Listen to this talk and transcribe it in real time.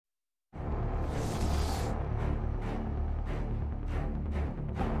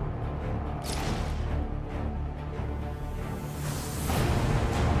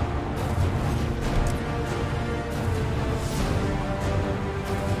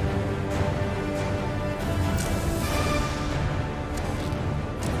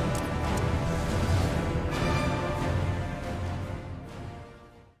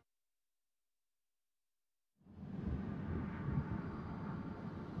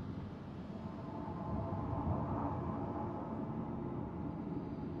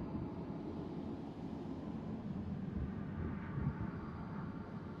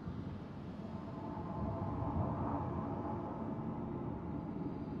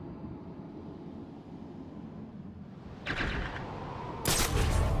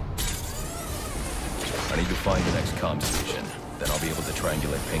I need to find the next comm station. Then I'll be able to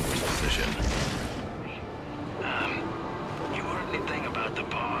triangulate Penguin's position. You heard anything about the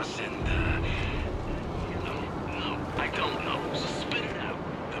boss and, No, I don't know. So spit it out.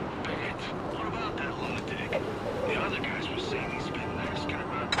 The bat. What about that lunatic? The other guys were saying he's been there,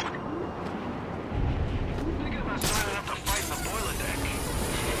 Skyrock. Thinking about signing up to fight in the boiler deck.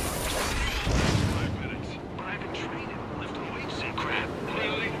 5 minutes. But I've been training, lifting weights and crap.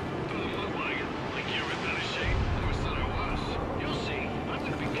 Really? Doesn't look like it. Like you're in better shape. Never said I was. You'll see. I'm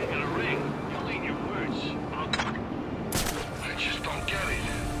gonna be king of the ring. You'll eat your words. I just don't get it.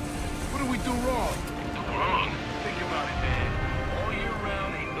 What did we do wrong? Wrong? Think about it, man. All year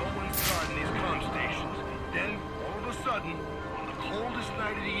round, ain't no one's guarding these comm stations. Then, all of a sudden, on the coldest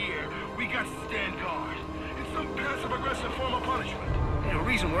night of the year, we got to stand guard. It's some passive-aggressive form of punishment. And the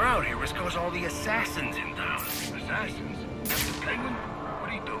reason we're out here is because all the assassins in town. Assassins? That's the Penguin?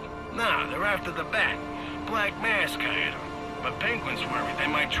 What'd he do? Nah, they're after the Bat. Black Mask hired him. But Penguin's worried they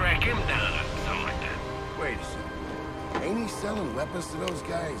might track him down or something like that. Wait a second. Ain't he selling weapons to those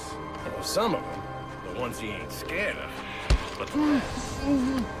guys? Well, some of them. The ones he ain't scared of. But the rest,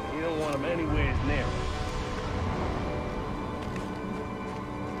 you don't want them anywhere near him.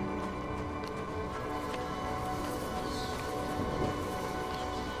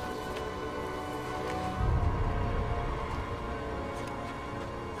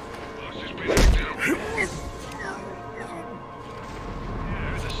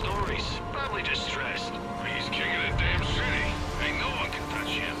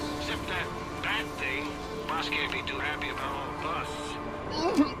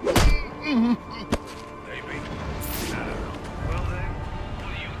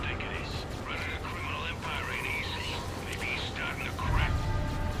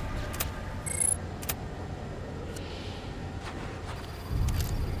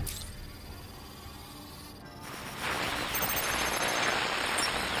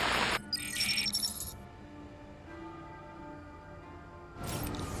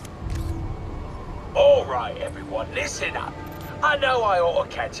 Alright everyone, listen up. I know I ought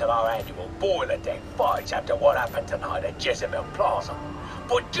to cancel our annual boiler deck fights after what happened tonight at Jezebel Plaza.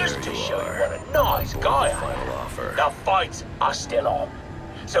 But just to show you what a nice guy I am, the fights are still on.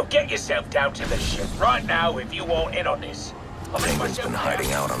 So get yourself down to the ship right now if you want in on this. Penguin's been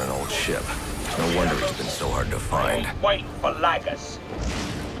hiding out on an old ship. No wonder he's been so hard to find. Waiting for laggers.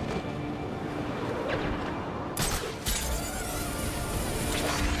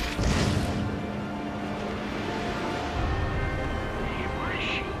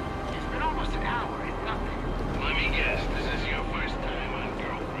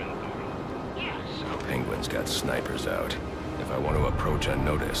 Penguin's got snipers out. If I want to approach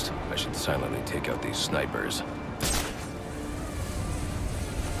unnoticed, I should silently take out these snipers.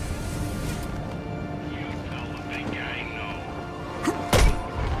 You tell the big guy no.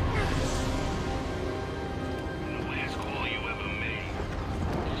 And the last call you ever made.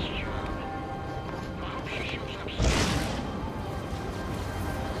 This job. I hope she shows up soon.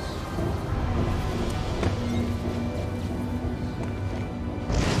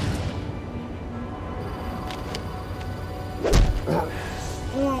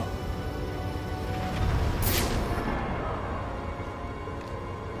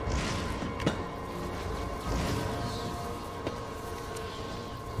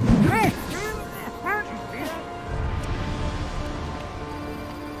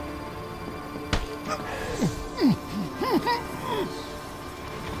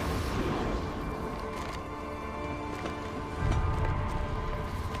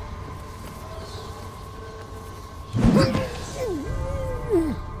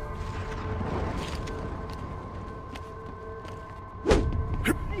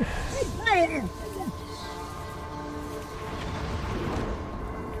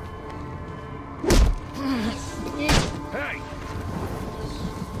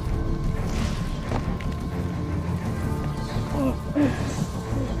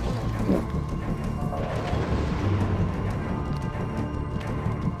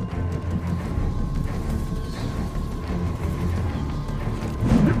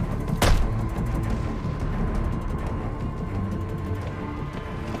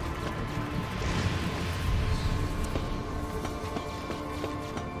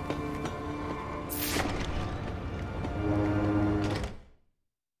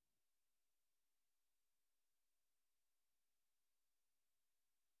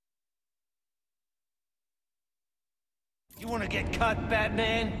 You wanna get cut,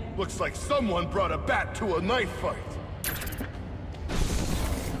 Batman? Looks like someone brought a bat to a knife fight.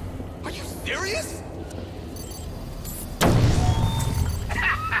 Are you serious?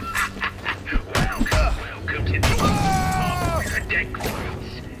 Well, Welcome to the deck coins.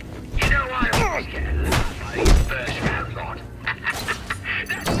 You know I always get a laugh out of your first round lot.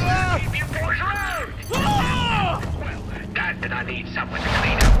 That's why I keep you boys around. Well, that I need someone to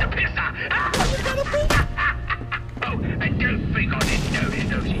clean up the pisser. Oh, and don't think I didn't notice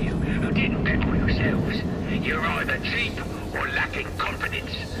those of you who didn't bet for yourselves. You're either cheap or lacking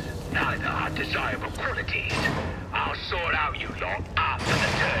confidence. Neither are desirable qualities. I'll sort out you lot after the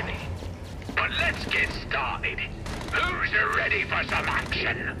tourney. But let's get started. Who's ready for some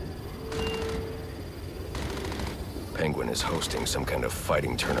action? Penguin is hosting some kind of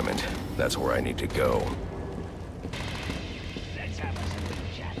fighting tournament. That's where I need to go. Let's have us a little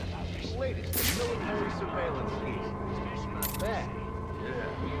chat about this. Latest military surveillance piece. Not bad. Yeah,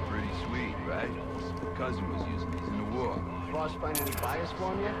 pretty sweet, right? My cousin was using these in the war. Boss find any bias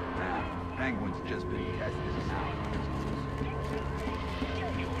for him yet? Nah, Penguin's just been testing out.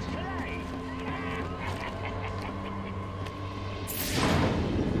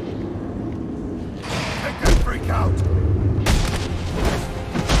 Take that freak out!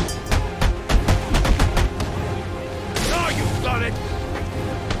 Oh, you got it!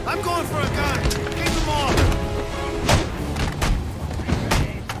 I'm going for a gun! Keep them off!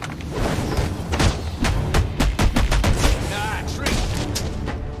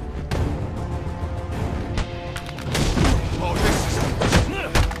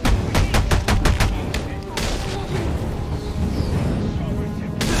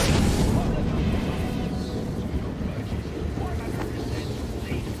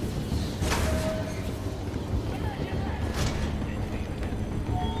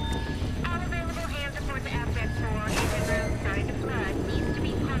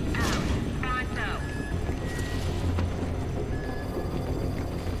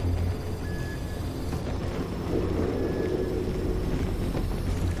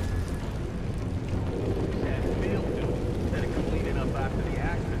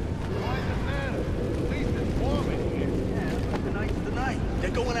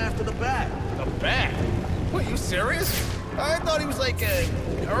 Serious? I thought he was like a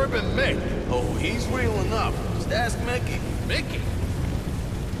urban Mick. Oh, he's real enough. Just ask Mickey. Mickey?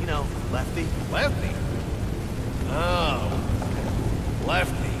 You know, Lefty. Lefty? Oh,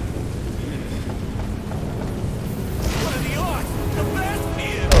 Lefty. What are the odds? The best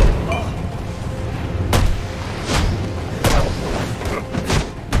here!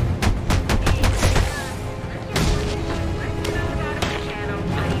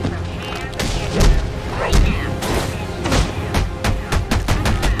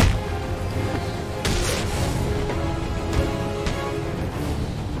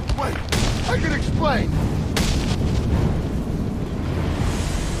 I can explain.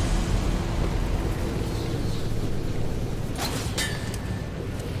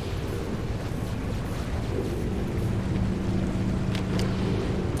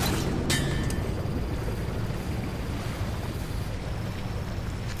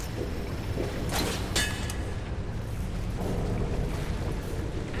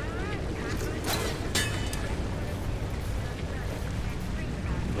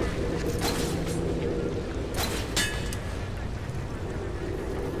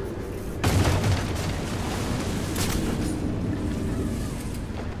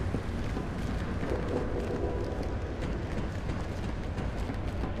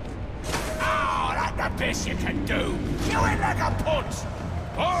 Best you can do. You ain't like a punch.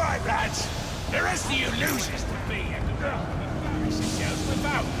 All right, lads. The rest of you losers to be and embarrass yourselves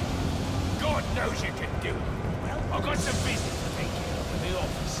without. God knows you can do it. Well, I've got some business to take care of in the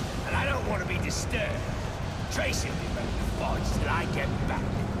office, and I don't want to be disturbed. Tracy will be ready to fight till I get back.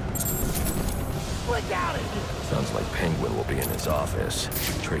 Look out of here. Sounds like Penguin will be in his office.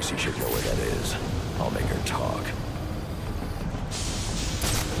 Tracy should know where that is. I'll make her talk.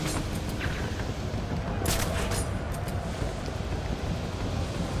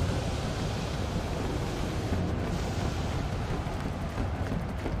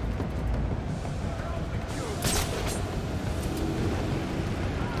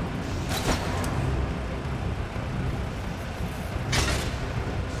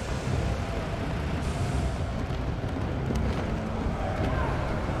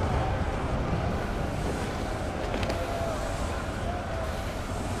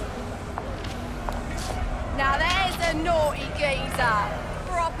 Now there's a naughty geezer.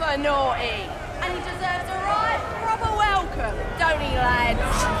 Proper naughty. And he deserves a right proper welcome, don't he, lads?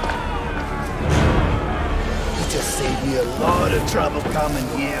 You just saved me a lot of trouble coming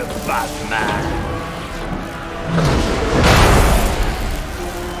here, Batman.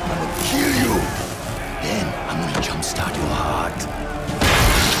 I'm gonna kill you. Then I'm gonna jumpstart your heart.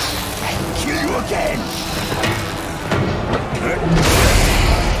 And kill you again.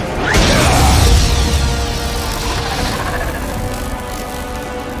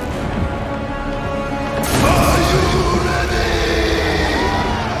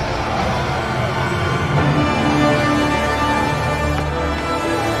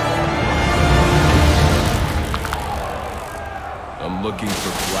 I'm looking for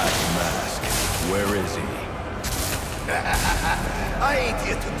Black Mask. Where is he? I ain't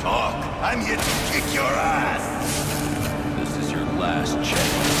here to talk. I'm here to kick your ass. This is your last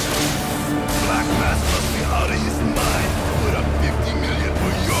chance. Black Mask must be out of his mind. Put up 50 million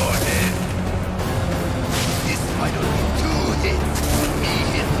for your head. This might only 2 hits. Me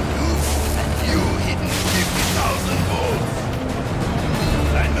hitting you, and you hitting 50,000 volts.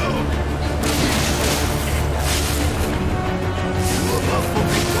 I know. You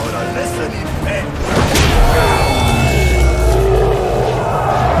motherfucking got a lesson in pen.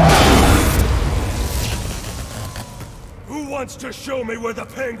 Who wants to show me where the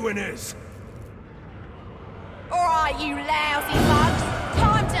Penguin is? All right, you lousy bugs.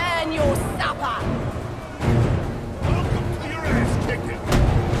 Time to earn your supper. Welcome to your ass kicking.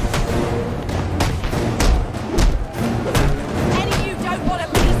 Any of you don't want a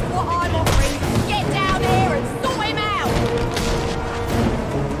piece of what I'm offering, get down there and sort him out.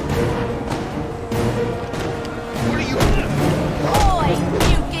 What are you doing? Oi,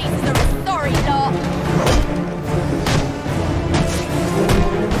 you geezers are a sorry lot.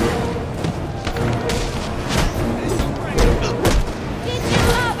 Did your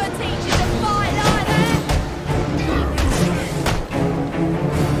mother teach you to fight like that?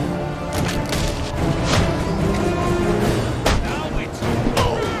 Now it's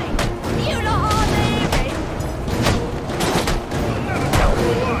Hey, you lot are leaving. never come to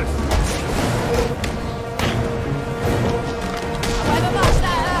us. However much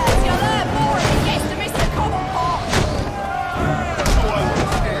that hurts, you'll learn more if it gets to Mr. Cobblepot. So I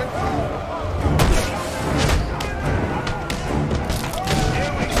understand.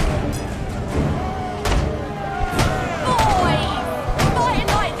 Here we go. Boys, fighting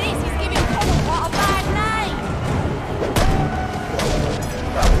like this is giving Cobblepot a bad name.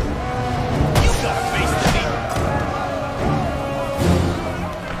 You got a face to me.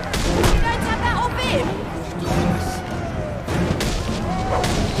 You don't have that off him.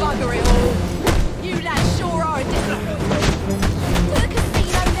 Bugger it all. You lads sure are a disappointment. To the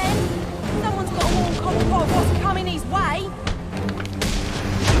casino then. Someone's got to warn Cobblepot of what's coming his way.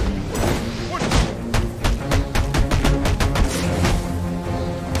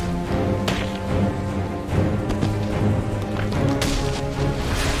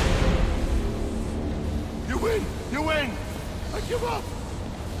 You win. You win. I give up.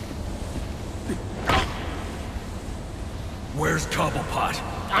 Where's Cobblepot?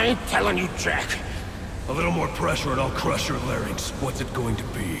 I ain't telling you, Jack. A little more pressure and I'll crush your larynx. What's it going to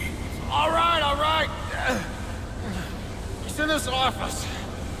be? All right, all right. He's in his office.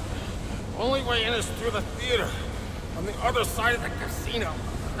 Only way in is through the theater, on the other side of the casino.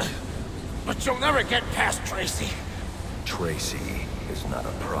 But you'll never get past Tracy. Tracy is not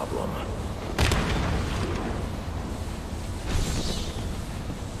a problem.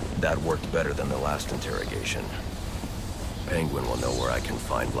 That worked better than the last interrogation. Penguin will know where I can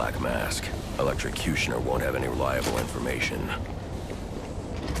find Black Mask. Electrocutioner won't have any reliable information.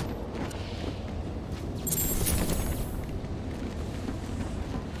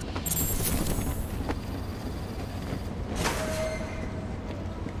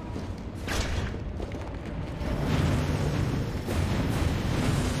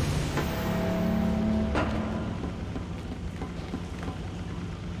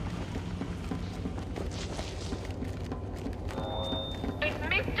 If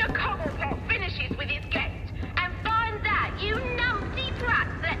Mr. Cobblepot finishes with his guest and finds out you numpty brats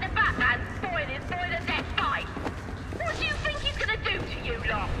let the Batman spoil his dead fight, what do you think he's gonna do to you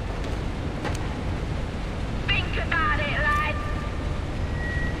lot? Think about it, lads.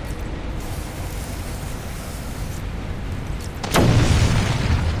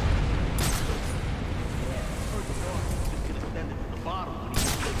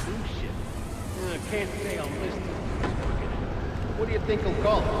 Can't say I'll miss it. What do you think he'll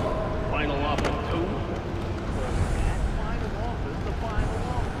call it? Final offer 2? Final offer is the final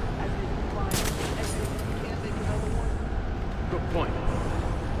offer. As in the final, you can't make another one. Good point.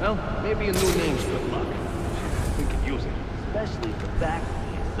 Well, maybe a new name's good luck. We could use it. Especially if the back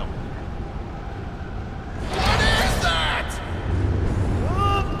is something. What is that?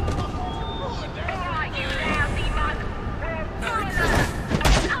 All right, you lousy mugs. We're on fire.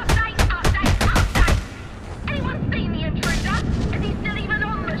 Update. Anyone seen the intruder? Is he still even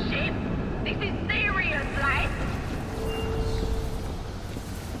on the ship? This is serious, lads.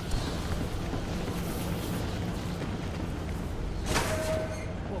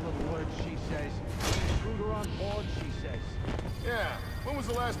 Full of words, she says. Intruder on board, she says. Yeah. When was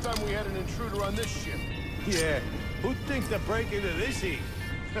the last time we had an intruder on this ship? Yeah, who'd think to break into this heat?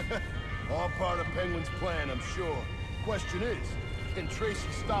 All part of Penguin's plan, I'm sure. Question is, Can Tracy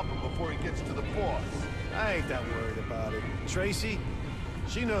stop him before he gets to the boss? I ain't that worried about it. Tracy,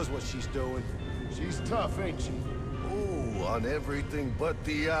 she knows what she's doing. She's tough, ain't she? Ooh, on everything but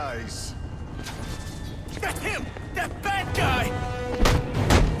the eyes. That's him! That bad guy!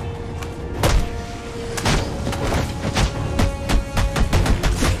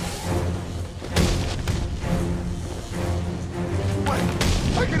 Wait,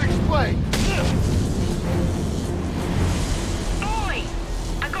 I can explain. Oi!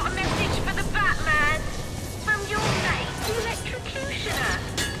 I got a message for the Batman. From your mate, the electrocutioner.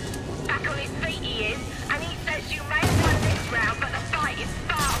 Back on his feet he is, and he says you may have won this round, but the fight is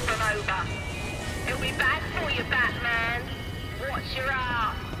far from over. It'll be bad for you, Batman. Watch your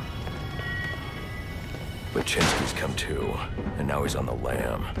ass. Baczynski's come to, and now he's on the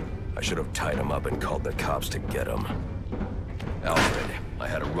lam. I should have tied him up and called the cops to get him. Alfred, I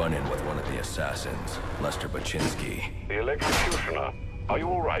had a run-in with one of the assassins, Lester Baczynski. The electrocutioner. Are you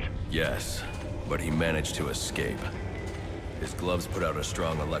all right? Yes, but he managed to escape. His gloves put out a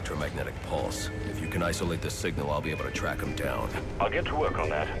strong electromagnetic pulse. If you can isolate the signal, I'll be able to track him down. I'll get to work on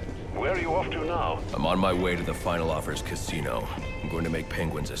that. Where are you off to now? I'm on my way to the Final Offers casino. I'm going to make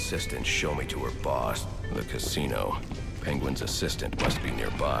Penguin's assistant show me to her boss, the casino. Penguin's assistant must be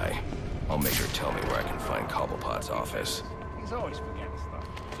nearby. I'll make her tell me where I can find Cobblepot's office. He's always forgetting stuff.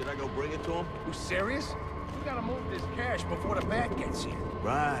 Should I go bring it to him? You serious? We gotta move this cash before the bat gets here.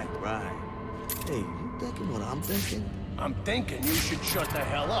 Right. Hey, you thinking what I'm thinking? I'm thinking you should shut the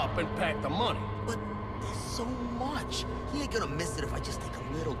hell up and pack the money. But there's so much. He ain't gonna miss it if I just take a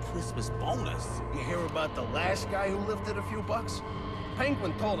little Christmas bonus. You hear about the last guy who lifted a few bucks?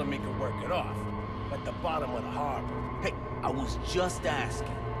 Penguin told him he could work it off. At the bottom of the harbor. Hey, I was just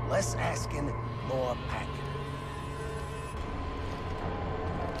asking. Less asking, more packing.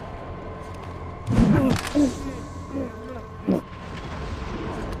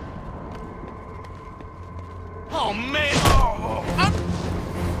 Oh, man!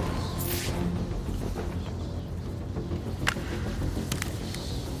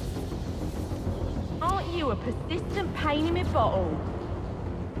 Aren't you a persistent pain in my bottle?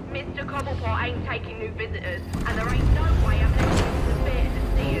 Mr. Cobblepot ain't taking new visitors, and there ain't no way I'm letting you to the theatre to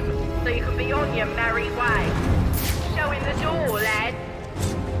see him, so you can be on your merry way. Show him the door, lad.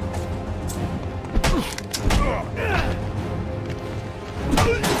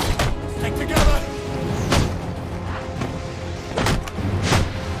 Stick together!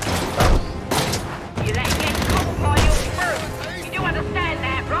 You let him get Cobblepot your through. You do understand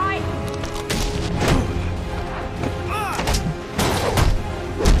that, right?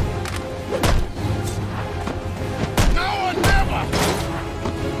 Now or never!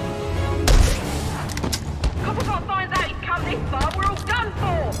 Cobblepot finds out he's come this far, we're all done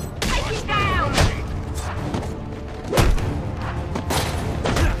for! Take him down!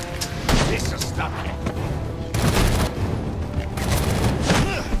 This'll stop it.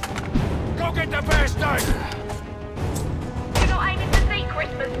 Go get the bastard! You're not aiming to see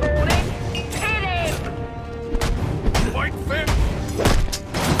Christmas morning? Hit him! White fin!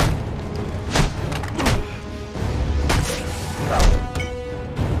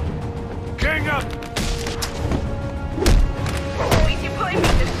 King up! Boys, you're putting me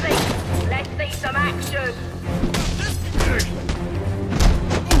to sleep. Let's see some action.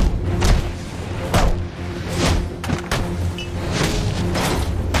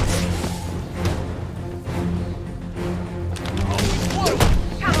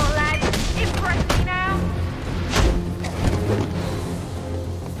 Come on, lads. Impress me now.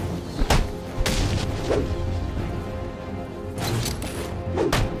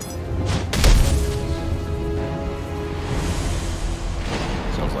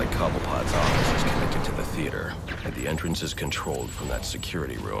 Sounds like Cobblepot's office is connected to the theater, and the entrance is controlled from that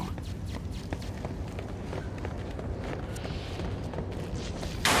security room.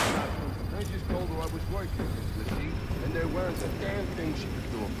 I just told her I was working, Mr. T, and there weren't a damn thing she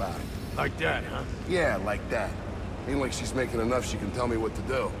could do about it. Like that, huh? Yeah, like that. Ain't like she's making enough she can tell me what to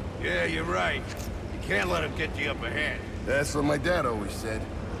do. Yeah, you're right. You can't let him get the upper hand. That's what my dad always said.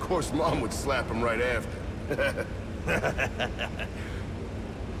 Of course, Mom would slap him right after.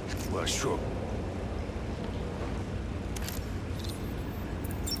 Well, sure.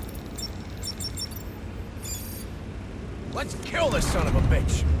 Let's kill this son of a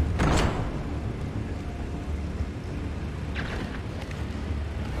bitch!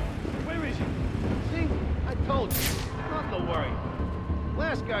 Where is he? See? I told you. Nothing to worry.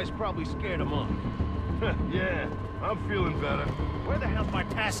 Last guy's probably scared him off. Yeah, I'm feeling better. Where the hell's my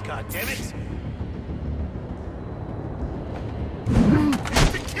pass card, damn it?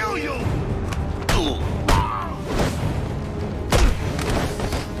 To kill you!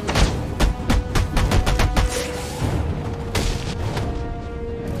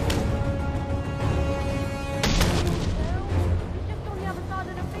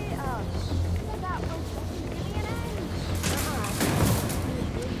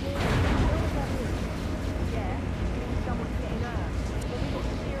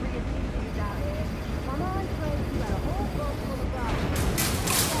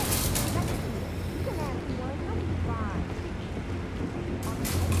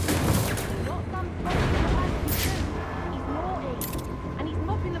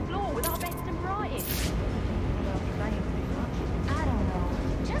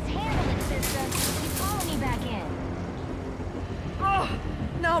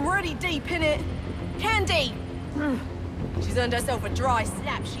 I'm really deep in it. Candy! She's earned herself a dry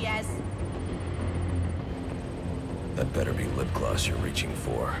slap, she has. That better be lip gloss you're reaching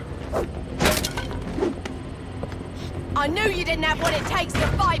for. I knew you didn't have what it takes to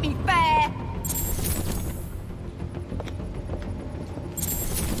fight me fair!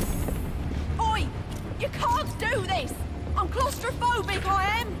 Oi! You can't do this! I'm claustrophobic,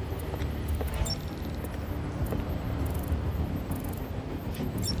 I am!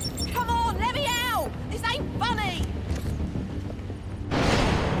 Come on, let me out! This ain't funny!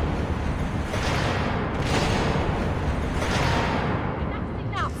 Enough's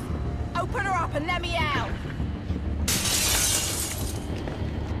enough! Open her up and let me out!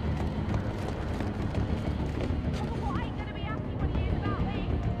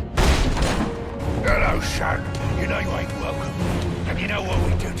 Hello, son. You know you ain't welcome. And you know what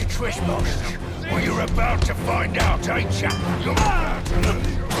we do to Trish monsters? Well, you're about to find out, ain't ya? You're about to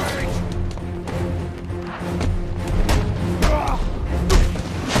lose your age.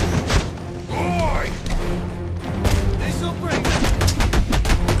 Boy! This'll bring it.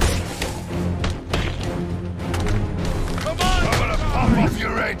 Come on! I'm gonna pop off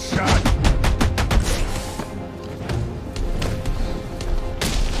your head, son.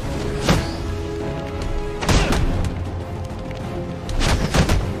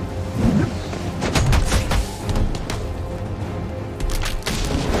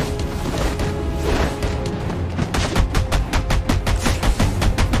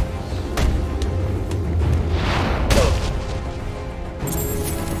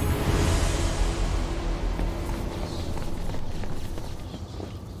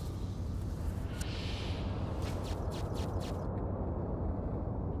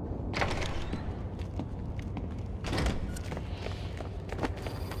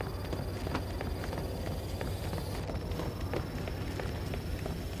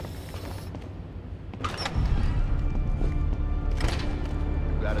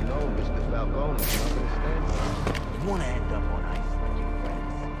 Gotta know, Mr. Falcone is not gonna stand for it. You wanna end up on ice like your friends?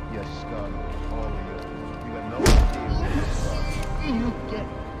 Yes, Scott. All of you. You have no idea where to start. You get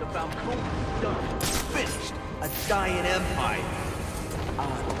the Falcone done. Finished. A dying empire.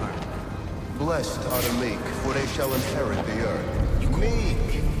 Arkham. Blessed are the meek, for they shall inherit the earth. Meek!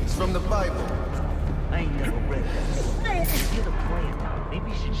 It's from the Bible. I ain't never read that. If you're the plan now, maybe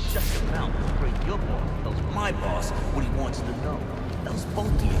you should shut your mouth and pray your boss tells my boss what he wants to know. Those both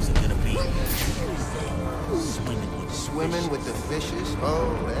of you are gonna be Swimming with the fishes?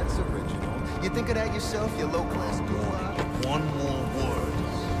 Oh, that's original. You think of that yourself, you low-class goofball? one more word.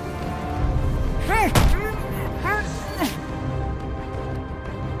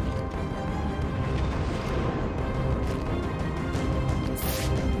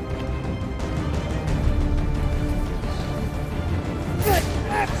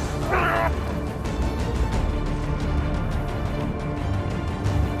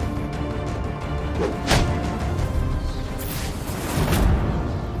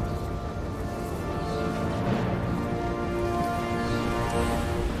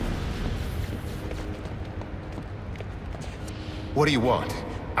 What do you want?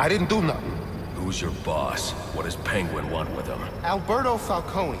 I didn't do nothing. Who's your boss? What does Penguin want with him? Alberto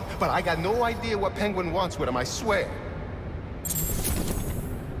Falcone, but I got no idea what Penguin wants with him, I swear.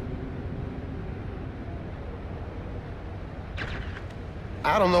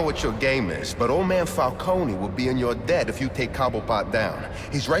 I don't know what your game is, but old man Falcone will be in your debt if you take Cobblepot down.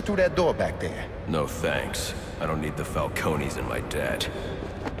 He's right through that door back there. No thanks. I don't need the Falcones in my debt.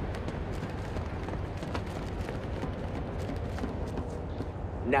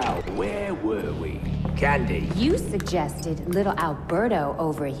 Now, where were we? Candy? You suggested little Alberto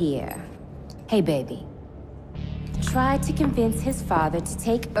over here. Hey, baby. Tried to convince his father to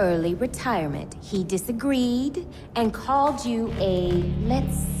take early retirement. He disagreed and called you a,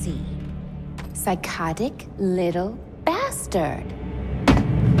 let's see, psychotic little bastard.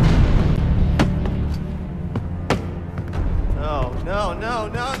 No, no, no,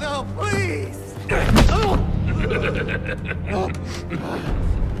 no, no, please!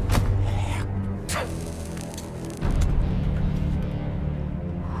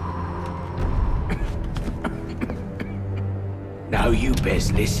 Now you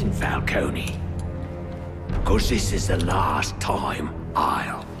best listen, Falcone. 'Cause this is the last time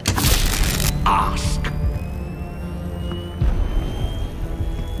I'll ask.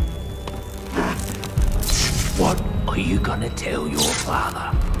 What are you gonna tell your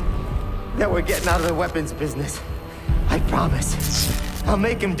father? That we're getting out of the weapons business. I promise. I'll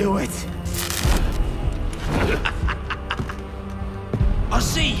make him do it. I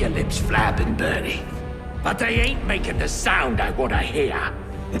see your lips flapping, Bernie. But they ain't making the sound I want to hear.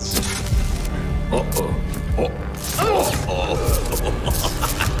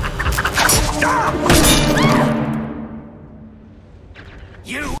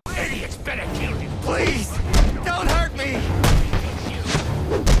 You idiots better kill him. Please, don't hurt me!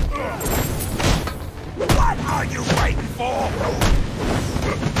 What are you waiting for?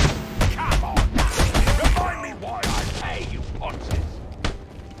 Come on now. Remind me why I pay you punches.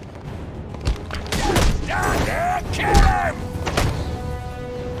 Stand there, kill him!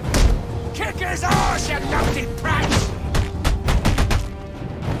 Kick his arse, you naughty brats!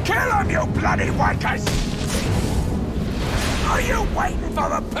 Kill him, you bloody wankers! Are you waiting for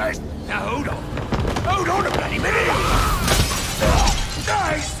the person? Now hold on. Hold on a bloody minute!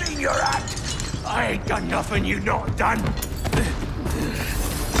 I seen your act! I ain't done nothing you not done!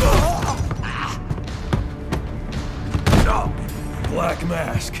 Black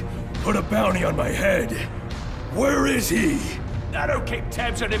Mask, put a bounty on my head. Where is he? I don't keep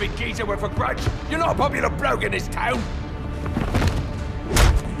tabs on every geezer with a grudge. You're not a popular bloke in this town.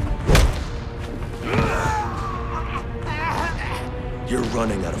 You're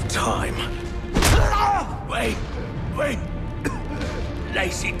running out of time. Wait.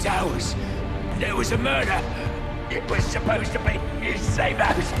 Lacey Towers. There was a murder. It was supposed to be his safe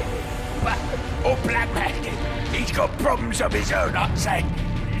house. Or Black Mask. He's got problems of his own, I'd say.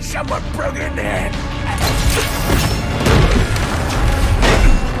 Someone broke in there.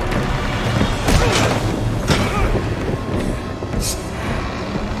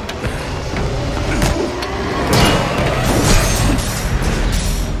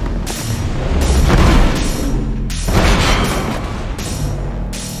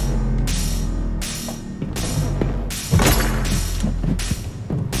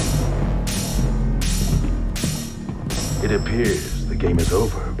 It appears the game is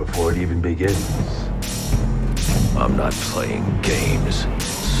over before it even begins. I'm not playing games,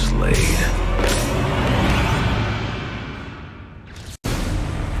 Slade.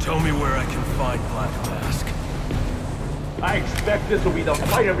 Tell me where I can find Black Mask. I expect this will be the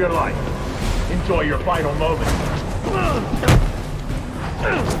fight of your life. Enjoy your final moment.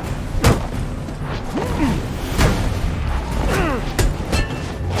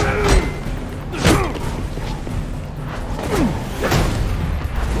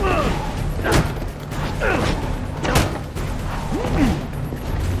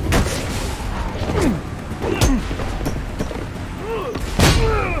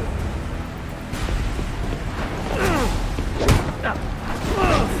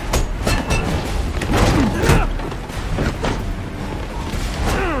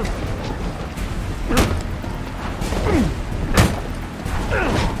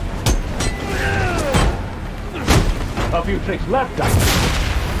 A few tricks left, guys.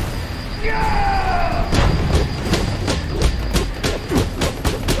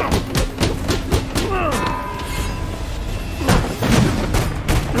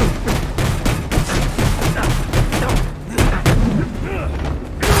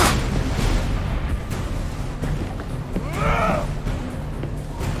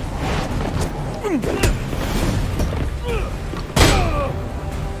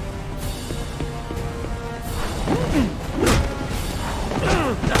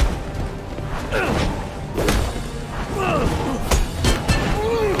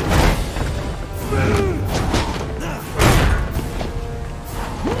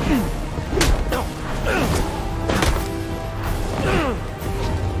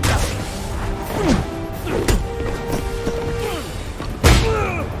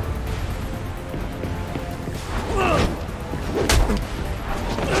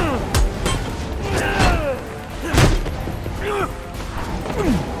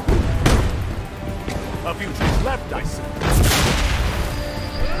 A few tricks left, I see.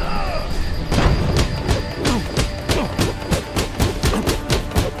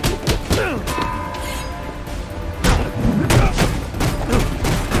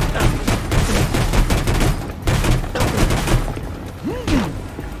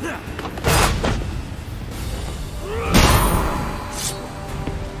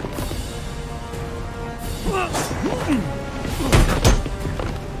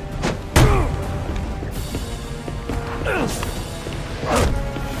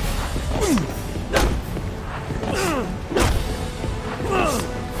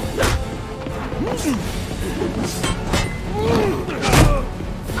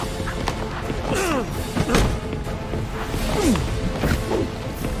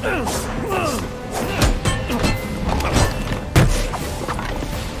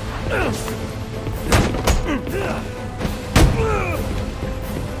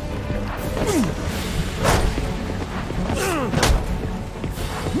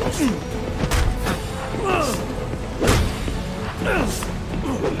 Not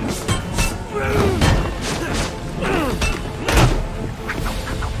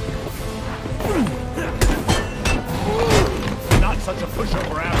such a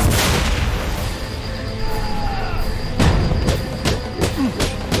pushover out.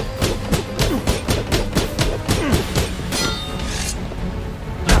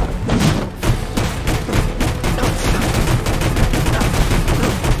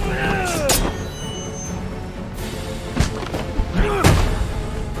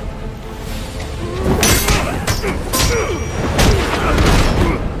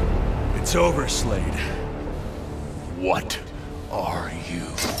 It's over, Slade. What are you?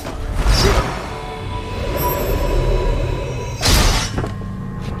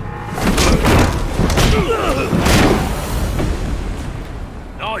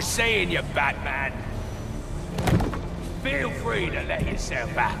 Nice seeing you, Batman. Feel free to let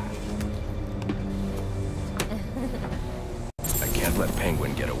yourself out. I can't let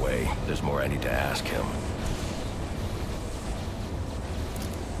Penguin get away. There's more I need to ask him.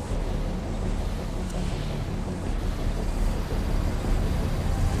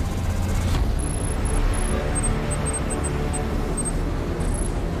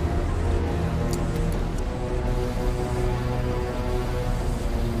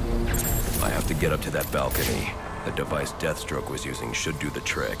 Get up to that balcony. The device Deathstroke was using should do the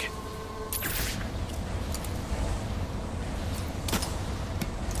trick.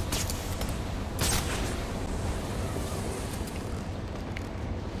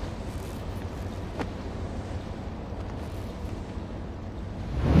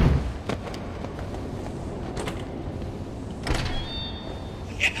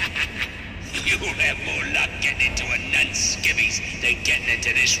 You'll have more luck getting into a nun's skivvies than getting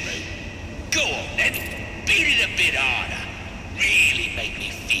into this room. Go on then, beat it a bit harder. Really make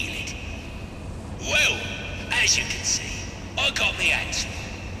me feel it. Well, as you can see, I got me answer.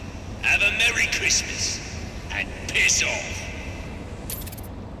 Have a Merry Christmas, and piss off.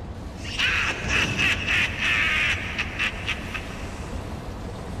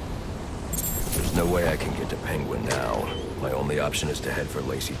 There's no way I can get to Penguin now. My only option is to head for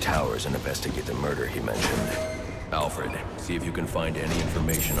Lacey Towers and investigate the murder he mentioned. Alfred, see if you can find any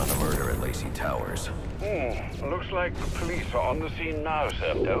information on the murder at Lacey Towers. Looks like the police are on the scene now,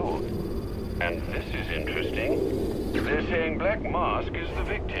 Sir Doe. And this is interesting. They're saying Black Mask is the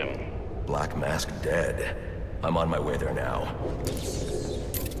victim. Black Mask dead. I'm on my way there now.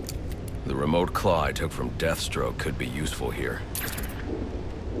 The remote claw I took from Deathstroke could be useful here.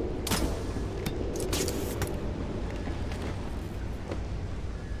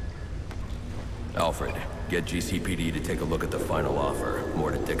 Alfred, get GCPD to take a look at the final offer. More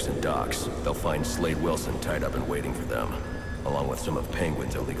to Dixon Docks. They'll find Slade Wilson tied up and waiting for them, along with some of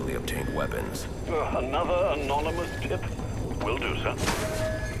Penguin's illegally obtained weapons. Another anonymous tip? Will do, sir.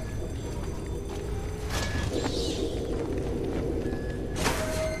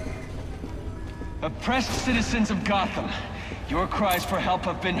 Oppressed citizens of Gotham, your cries for help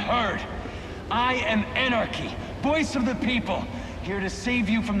have been heard. I am Anarchy, voice of the people, here to save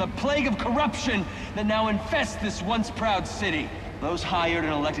you from the plague of corruption that now infests this once proud city. Those hired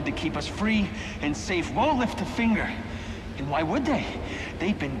and elected to keep us free and safe won't lift a finger. And why would they?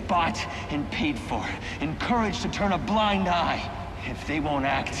 They've been bought and paid for, encouraged to turn a blind eye. If they won't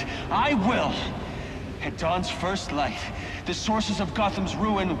act, I will. At dawn's first light, the sources of Gotham's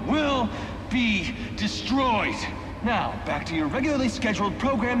ruin will be destroyed. Now, back to your regularly scheduled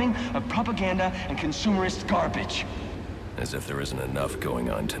programming of propaganda and consumerist garbage. As if there isn't enough going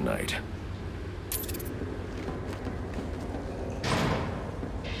on tonight.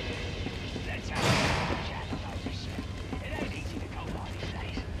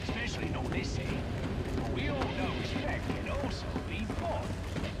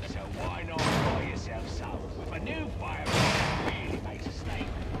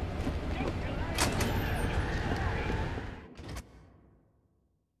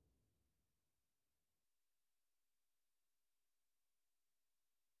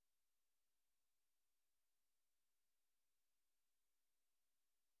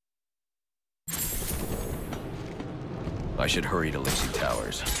 I should hurry to Lacey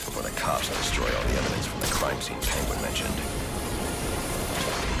Towers before the cops destroy all the evidence from the crime scene Penguin mentioned.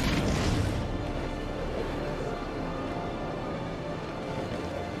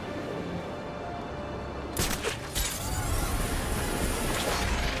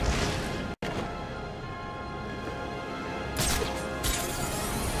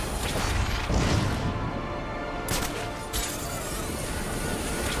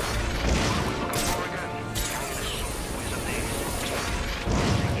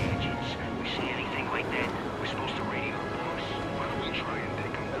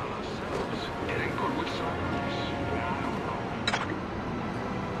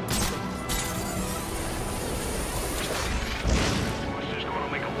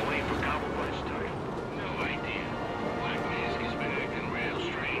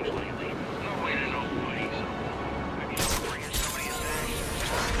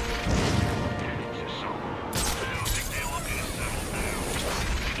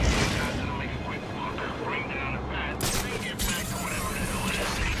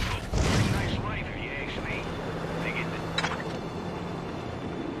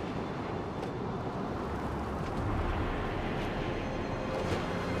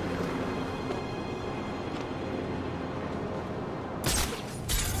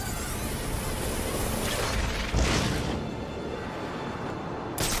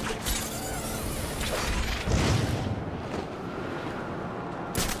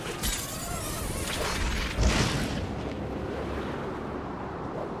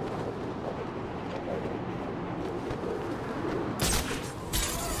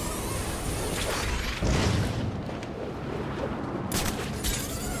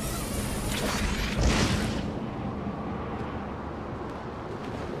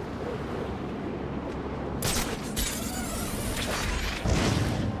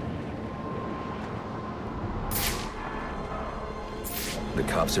 The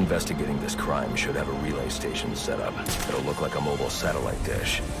cops investigating this crime should have a relay station set up. It'll look like a mobile satellite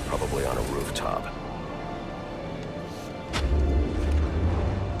dish, probably on a rooftop.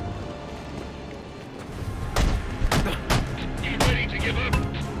 You ready to give up?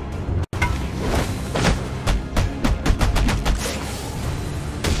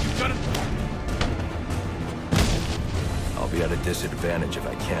 I'll be at a disadvantage if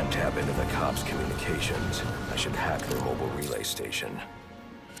I can't tap into the cops' communications. I should hack their mobile relay station.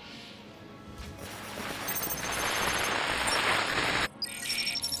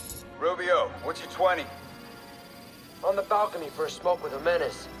 Rubio, what's your 20? On the balcony for a smoke with a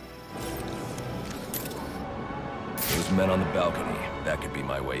menace. Those men on the balcony, that could be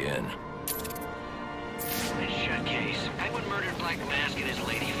my way in. Nice shot case. Penguin murdered Black Mask and his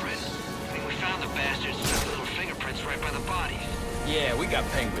lady friend. I mean, we found the bastards and took little fingerprints right by the bodies. Yeah, we got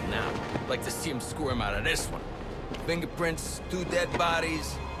Penguin now. Like to see him squirm out of this one. Fingerprints, 2 dead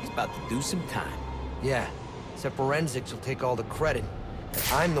bodies. He's about to do some time. Yeah, except forensics will take all the credit. And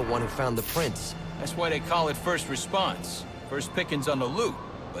I'm the one who found the prints. That's why they call it first response. First pickings on the loot,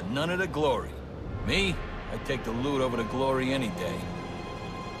 but none of the glory. Me, I'd take the loot over the glory any day.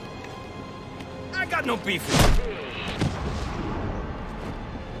 I got no beef with you.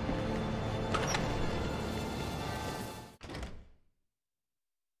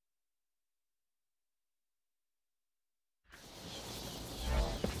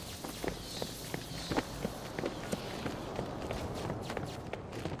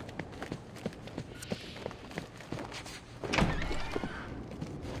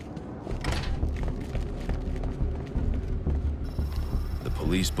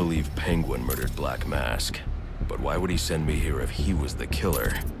 Police believe Penguin murdered Black Mask. But why would he send me here if he was the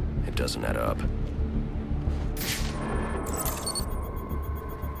killer? It doesn't add up.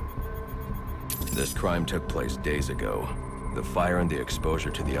 This crime took place days ago. The fire and the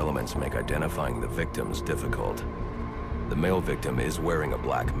exposure to the elements make identifying the victims difficult. The male victim is wearing a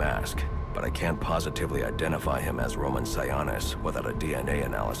black mask, but I can't positively identify him as Roman Sionis without a DNA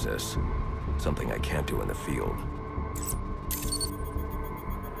analysis. Something I can't do in the field.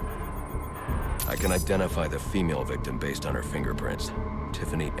 I can identify the female victim based on her fingerprints.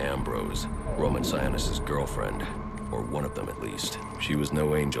 Tiffany Ambrose, Roman Sionis' girlfriend. Or one of them at least. She was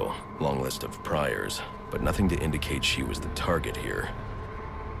no angel, long list of priors, but nothing to indicate she was the target here.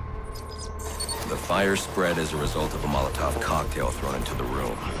 The fire spread as a result of a Molotov cocktail thrown into the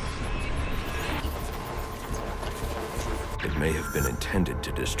room. It may have been intended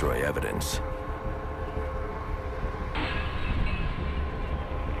to destroy evidence.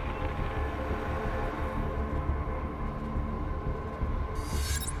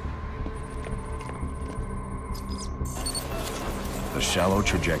 The shallow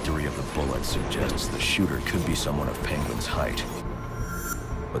trajectory of the bullet suggests the shooter could be someone of Penguin's height.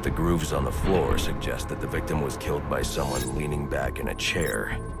 But the grooves on the floor suggest that the victim was killed by someone leaning back in a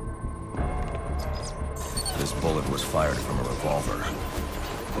chair. This bullet was fired from a revolver.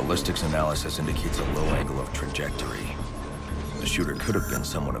 Ballistics analysis indicates a low angle of trajectory. The shooter could have been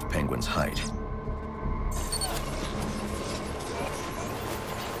someone of Penguin's height.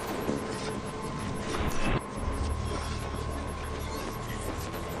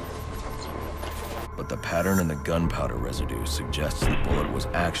 But the pattern in the gunpowder residue suggests the bullet was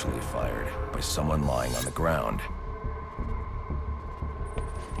actually fired by someone lying on the ground.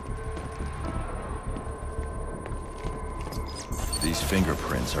 These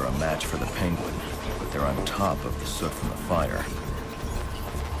fingerprints are a match for the Penguin, but they're on top of the soot from the fire.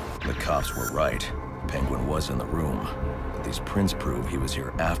 The cops were right. Penguin was in the room, but these prints prove he was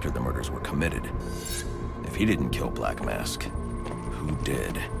here after the murders were committed. If he didn't kill Black Mask, who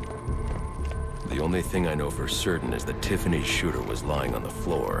did? The only thing I know for certain is that Tiffany's shooter was lying on the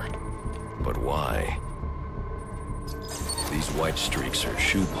floor. But why? These white streaks are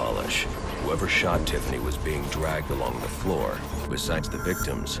shoe polish. Whoever shot Tiffany was being dragged along the floor. Besides the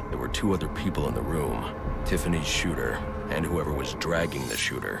victims, there were 2 other people in the room. Tiffany's shooter, and whoever was dragging the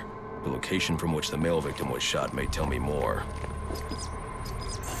shooter. The location from which the male victim was shot may tell me more.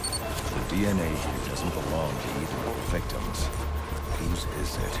 The DNA here doesn't belong to either of the victims. Whose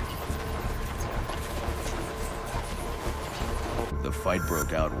is it? The fight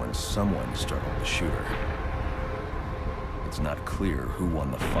broke out when someone startled the shooter. It's not clear who won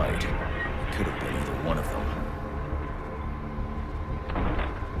the fight. It could have been either one of them.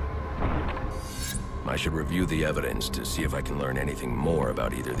 I should review the evidence to see if I can learn anything more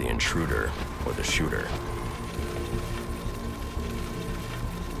about either the intruder or the shooter.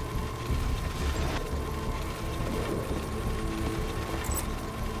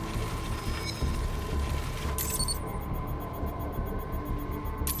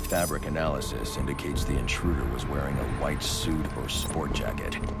 fabric analysis indicates the intruder was wearing a white suit or sport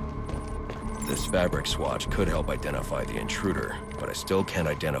jacket. This fabric swatch could help identify the intruder, but I still can't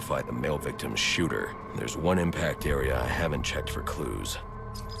identify the male victim's shooter. There's one impact area I haven't checked for clues.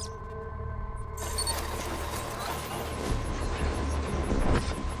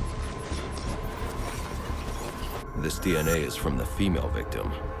 This DNA is from the female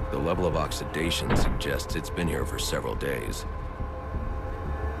victim. The level of oxidation suggests it's been here for several days.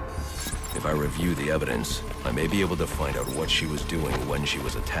 If I review the evidence, I may be able to find out what she was doing when she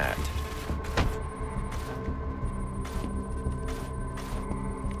was attacked.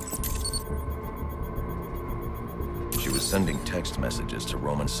 She was sending text messages to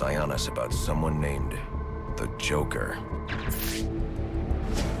Roman Sionis about someone named the Joker.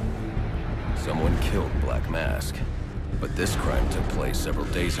 Someone killed Black Mask, but this crime took place several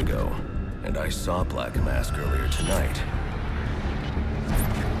days ago, and I saw Black Mask earlier tonight.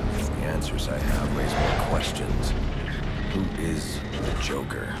 The answers I have raise more questions. Who is the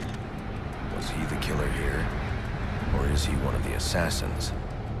Joker? Was he the killer here? Or is he one of the assassins?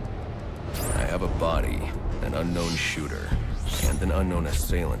 I have a body, an unknown shooter, and an unknown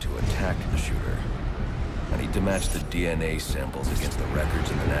assailant who attacked the shooter. I need to match the DNA samples against the records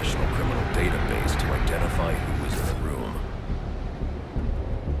in the National Criminal Database to identify who was in the room.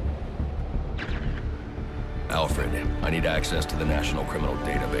 Alfred, I need access to the National Criminal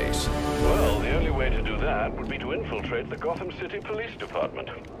Database. Well, the only way to do that would be to infiltrate the Gotham City Police Department.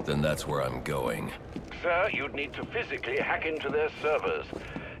 Then that's where I'm going. Sir, you'd need to physically hack into their servers.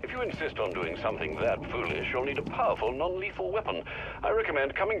 If you insist on doing something that foolish, you'll need a powerful, non-lethal weapon. I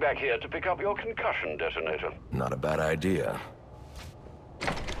recommend coming back here to pick up your concussion detonator. Not a bad idea.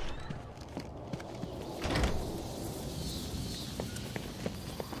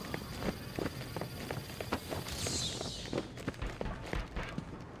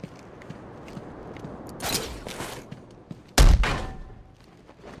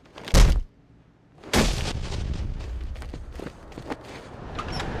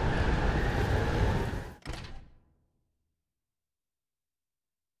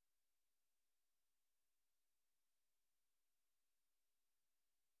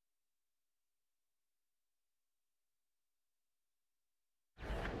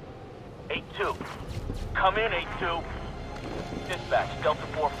 Come in, 8-2. Dispatch, Delta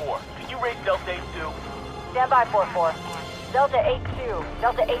 4-4. Can you raise Delta 8-2? Stand by, 4-4. Delta 8-2.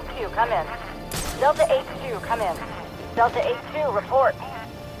 Delta 8-2, come in. Delta 8-2, come in. Delta 8-2, report.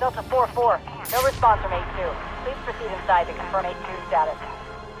 Delta 4-4. No response from 8-2. Please proceed inside to confirm 8-2 status.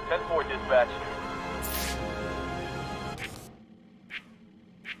 10-4, dispatch.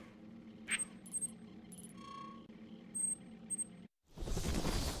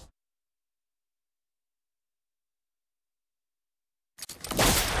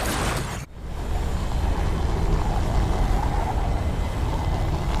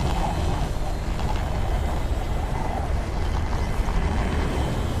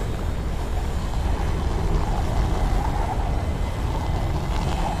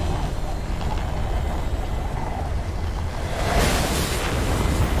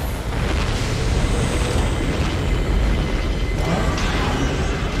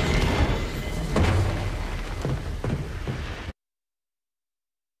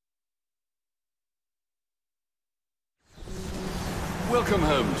 Welcome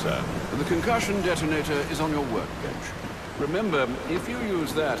home, sir. The concussion detonator is on your workbench. Remember, if you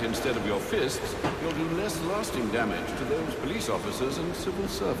use that instead of your fists, you'll do less lasting damage to those police officers and civil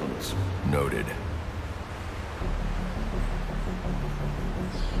servants. Noted.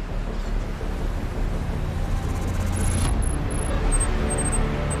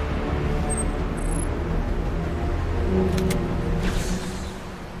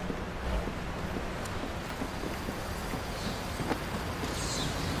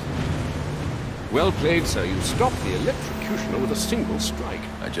 Well played, sir. You stopped the electrocutioner with a single strike.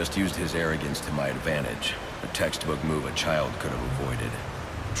 I just used his arrogance to my advantage. A textbook move a child could have avoided.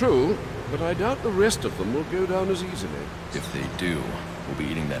 True, but I doubt the rest of them will go down as easily. If they do, we'll be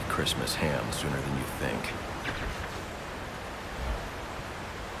eating that Christmas ham sooner than you think.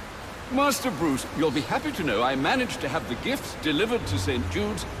 Master Bruce, you'll be happy to know I managed to have the gifts delivered to St.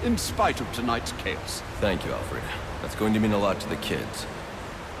 Jude's in spite of tonight's chaos. Thank you, Alfred. That's going to mean a lot to the kids.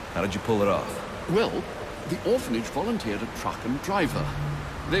 How did you pull it off? Well, the orphanage volunteered a truck and driver.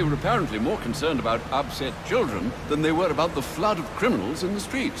 They were apparently more concerned about upset children than they were about the flood of criminals in the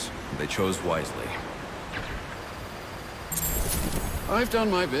streets. They chose wisely. I've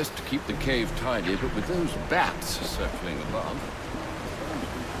done my best to keep the cave tidy, but with those bats circling above...